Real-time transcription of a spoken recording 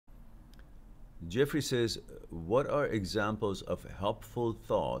Jeffrey says, what are examples of helpful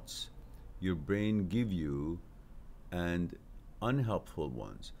thoughts your brain give you and unhelpful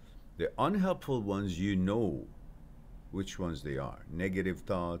ones? The unhelpful ones, you know which ones they are. Negative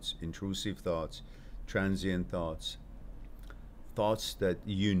thoughts, intrusive thoughts, transient thoughts, thoughts that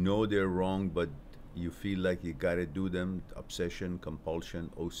you know they're wrong, but you feel like you gotta do them, obsession,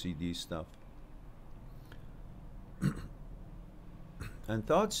 compulsion, OCD stuff. And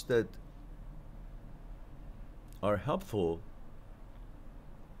thoughts that are helpful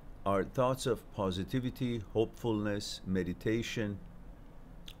are thoughts of positivity, hopefulness, meditation,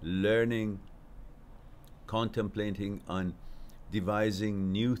 learning, contemplating on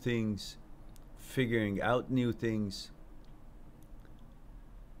devising new things, figuring out new things,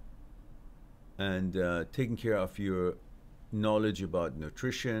 and taking care of your knowledge about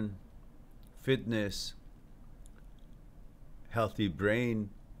nutrition, fitness, healthy brain,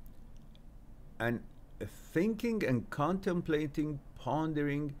 and thinking and contemplating,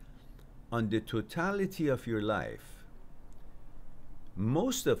 pondering on the totality of your life.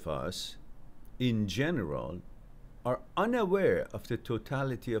 Most of us, in general, are unaware of the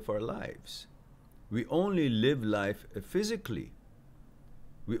totality of our lives. We only live life physically.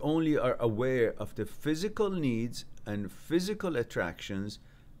 We only are aware of the physical needs and physical attractions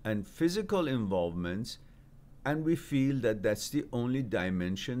and physical involvements, and we feel that that's the only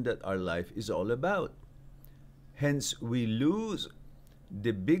dimension that our life is all about. Hence, we lose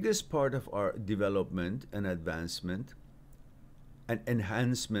the biggest part of our development and advancement and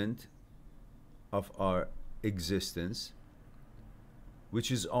enhancement of our existence, which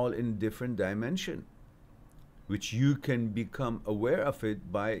is all in different dimension, which you can become aware of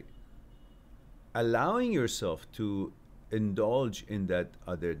it by allowing yourself to indulge in that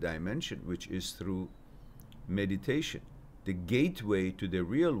other dimension, which is through meditation. The gateway to the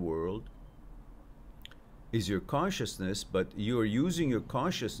real world is your consciousness, but you're using your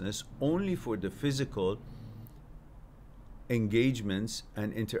consciousness only for the physical engagements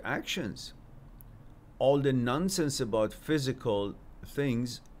and interactions. All the nonsense about physical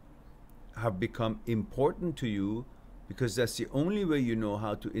things have become important to you because that's the only way you know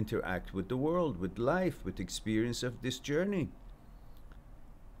how to interact with the world, with life, with experience of this journey.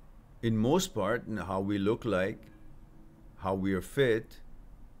 In most part, how we look like, how we are fit,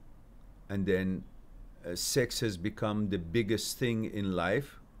 and then sex has become the biggest thing in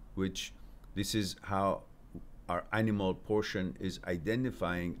life, which this is how our animal portion is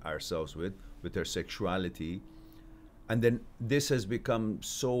identifying ourselves with our sexuality. And then this has become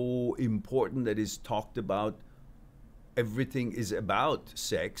so important that is talked about. Everything is about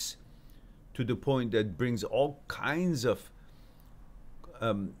sex, to the point that brings all kinds of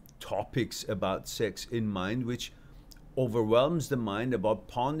topics about sex in mind, which overwhelms the mind about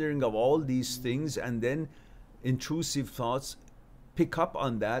pondering of all these things, and then intrusive thoughts pick up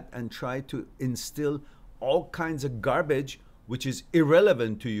on that and try to instill all kinds of garbage which is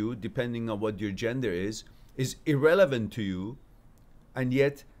irrelevant to you, depending on what your gender is irrelevant to you, and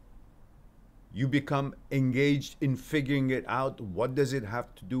yet you become engaged in figuring it out. What does it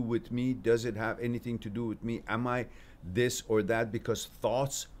have to do with me? Does it have anything to do with me? Am I this or that? Because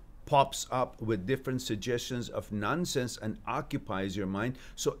thoughts pops up with different suggestions of nonsense and occupies your mind.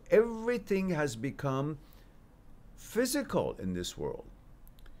 So everything has become physical in this world.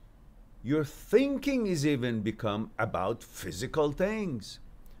 Your thinking is even become about physical things.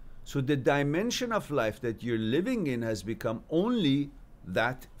 So the dimension of life that you're living in has become only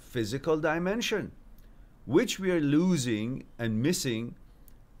that physical dimension, which we are losing and missing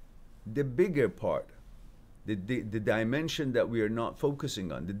the bigger part, the dimension that we are not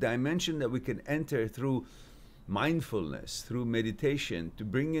focusing on, the dimension that we can enter through mindfulness, through meditation, to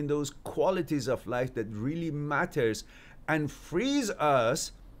bring in those qualities of life that really matters and frees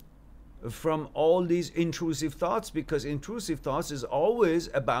us from all these intrusive thoughts, because intrusive thoughts is always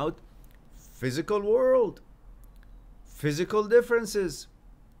about physical world, physical differences.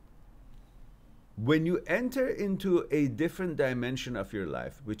 When you enter into a different dimension of your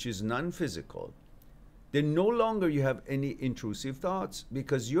life, which is non-physical, then no longer you have any intrusive thoughts,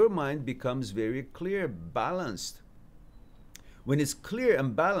 because your mind becomes very clear, balanced. When it's clear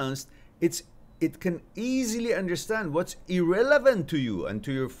and balanced, it can easily understand what's irrelevant to you and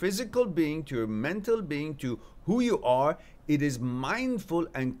to your physical being, to your mental being, to who you are. It is mindful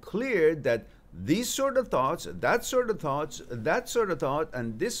and clear that these sort of thoughts, that sort of thoughts, that sort of thought,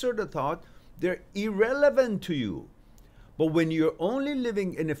 and this sort of thought, they're irrelevant to you. But when you're only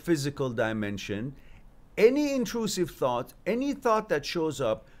living in a physical dimension, any intrusive thought, any thought that shows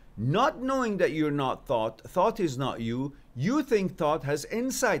up, not knowing that you're not thought, thought is not you, you think thought has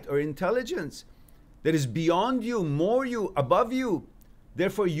insight or intelligence. that is beyond you, more you, above you.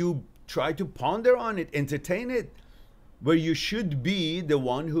 Therefore, you try to ponder on it, entertain it, where you should be the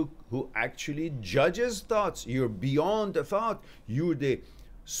one who actually judges thoughts. You're beyond the thought. You're the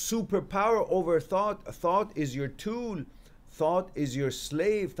superpower over thought. Thought is your tool. Thought is your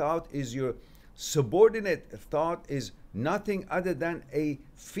slave. Thought is your subordinate. Thought is nothing other than a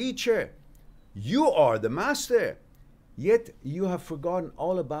feature. You are the master. Yet you have forgotten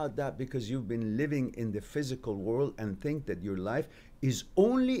all about that because you've been living in the physical world and think that your life is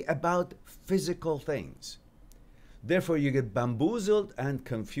only about physical things. Therefore, you get bamboozled and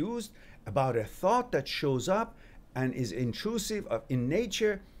confused about a thought that shows up and is intrusive in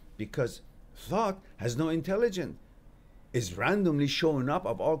nature, because thought has no intelligence, is randomly showing up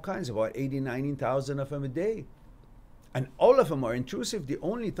of all kinds, about 80, 90,000 of them a day. And all of them are intrusive. The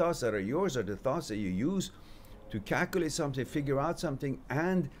only thoughts that are yours are the thoughts that you use to calculate something, figure out something,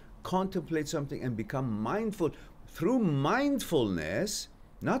 and contemplate something and become mindful. Through mindfulness,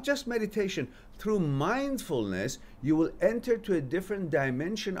 not just meditation, through mindfulness, you will enter to a different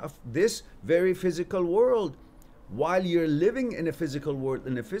dimension of this very physical world. While you're living in a physical world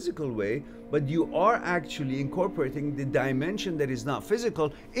in a physical way, but you are actually incorporating the dimension that is not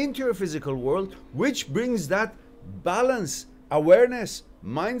physical into your physical world, which brings that balance, awareness,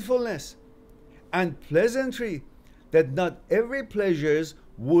 mindfulness, and pleasantry, that not every pleasures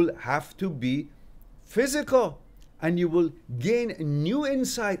will have to be physical, and you will gain new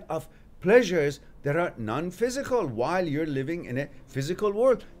insight of pleasures that are non-physical while you're living in a physical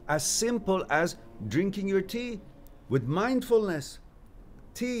world. As simple as drinking your tea with mindfulness.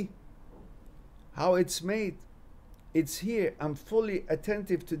 Tea, how it's made. It's here. I'm fully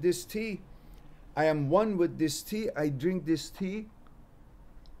attentive to this tea. I am one with this tea. I drink this tea.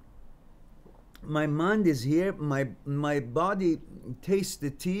 My mind is here. My body tastes the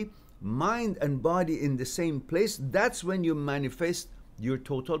tea. Mind and body in the same place. That's when you manifest your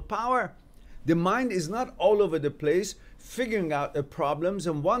total power. The mind is not all over the place figuring out the problems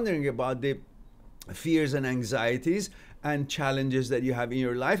and wondering about the fears and anxieties and challenges that you have in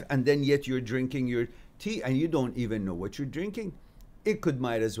your life, and then yet you're drinking your tea and you don't even know what you're drinking. It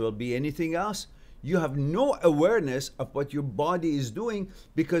might as well be anything else. You have no awareness of what your body is doing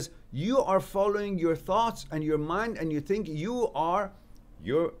because you are following your thoughts and your mind, and you think you are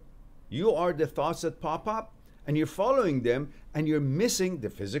the thoughts that pop up, and you're following them, and you're missing the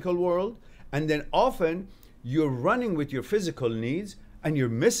physical world. And then often you're running with your physical needs and you're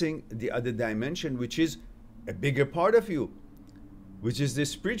missing the other dimension, which is a bigger part of you, which is the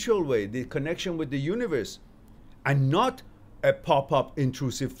spiritual way, the connection with the universe, and not a pop-up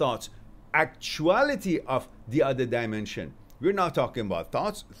intrusive thoughts, actuality of the other dimension. We're not talking about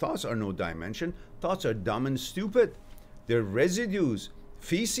thoughts. Thoughts are no dimension. Thoughts are dumb and stupid. They're residues,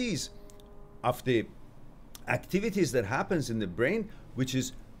 feces of the activities that happens in the brain, which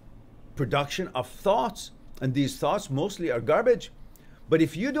is production of thoughts. And these thoughts mostly are garbage. But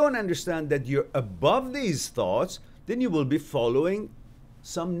if you don't understand that you're above these thoughts, then you will be following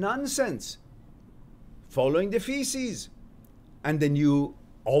some nonsense, following the feces. And then you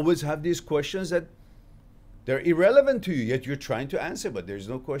always have these questions that they're irrelevant to you, yet you're trying to answer, but there's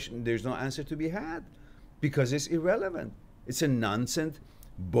no question, there's no answer to be had because it's irrelevant. It's a nonsense,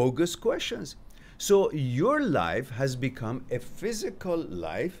 bogus questions. So your life has become a physical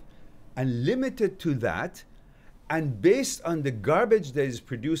life and limited to that, and based on the garbage that is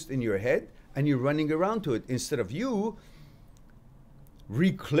produced in your head, and you're running around to it instead of you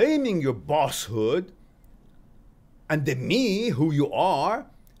reclaiming your bosshood and the me who you are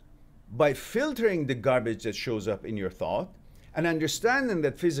by filtering the garbage that shows up in your thought and understanding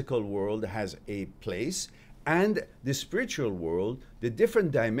that physical world has a place and the spiritual world, the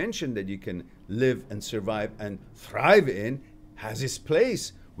different dimension that you can live and survive and thrive in, has its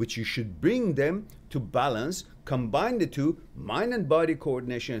place, which you should bring them to balance, combine the two, mind and body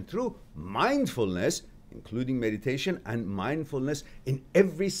coordination through mindfulness, including meditation and mindfulness in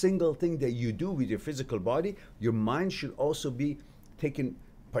every single thing that you do with your physical body. Your mind should also be taking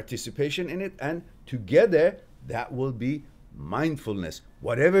participation in it, and together that will be mindfulness.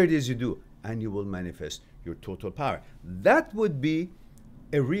 Whatever it is you do, and you will manifest your total power. That would be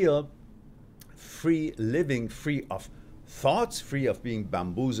a real free living, free of thoughts, free of being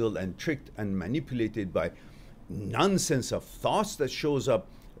bamboozled and tricked and manipulated by nonsense of thoughts that shows up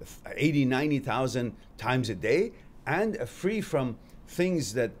 80, 90,000 times a day, and free from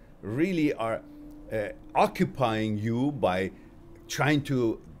things that really are occupying you by trying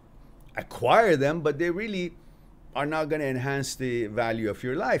to acquire them, but they really are not going to enhance the value of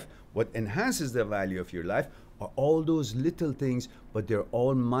your life. What enhances the value of your life are all those little things, but they're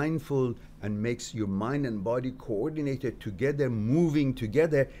all mindful and makes your mind and body coordinated together, moving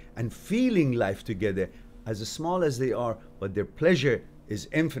together and feeling life together, as small as they are, but their pleasure is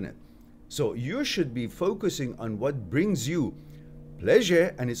infinite. So you should be focusing on what brings you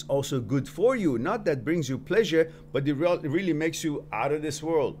pleasure, and it's also good for you. Not that brings you pleasure, but it really makes you out of this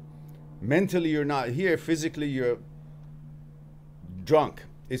world. Mentally, you're not here. Physically, you're drunk.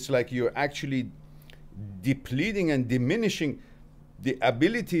 It's like you're actually depleting and diminishing the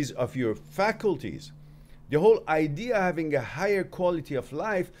abilities of your faculties. The whole idea of having a higher quality of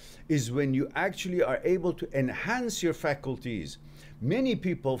life is when you actually are able to enhance your faculties. Many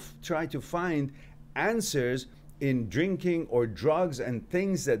people try to find answers in drinking or drugs and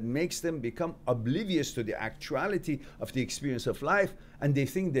things that makes them become oblivious to the actuality of the experience of life, and they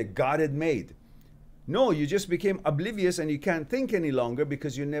think that God had made. No, you just became oblivious and you can't think any longer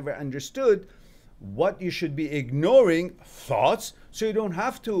because you never understood what you should be ignoring, thoughts, so you don't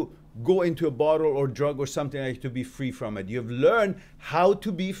have to go into a bottle or drug or something like to be free from it. You've learned how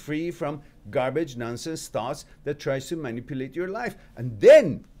to be free from garbage, nonsense, thoughts that tries to manipulate your life. And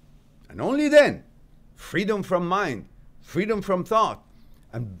then, and only then, freedom from mind, freedom from thought,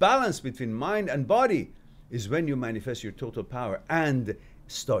 and balance between mind and body is when you manifest your total power and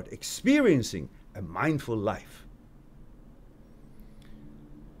start experiencing a mindful life.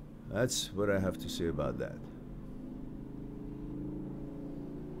 That's what I have to say about that.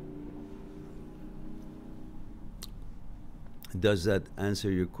 Does that answer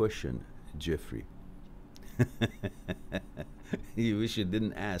your question, Jeffrey? You wish you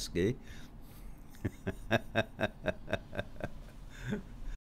didn't ask, eh?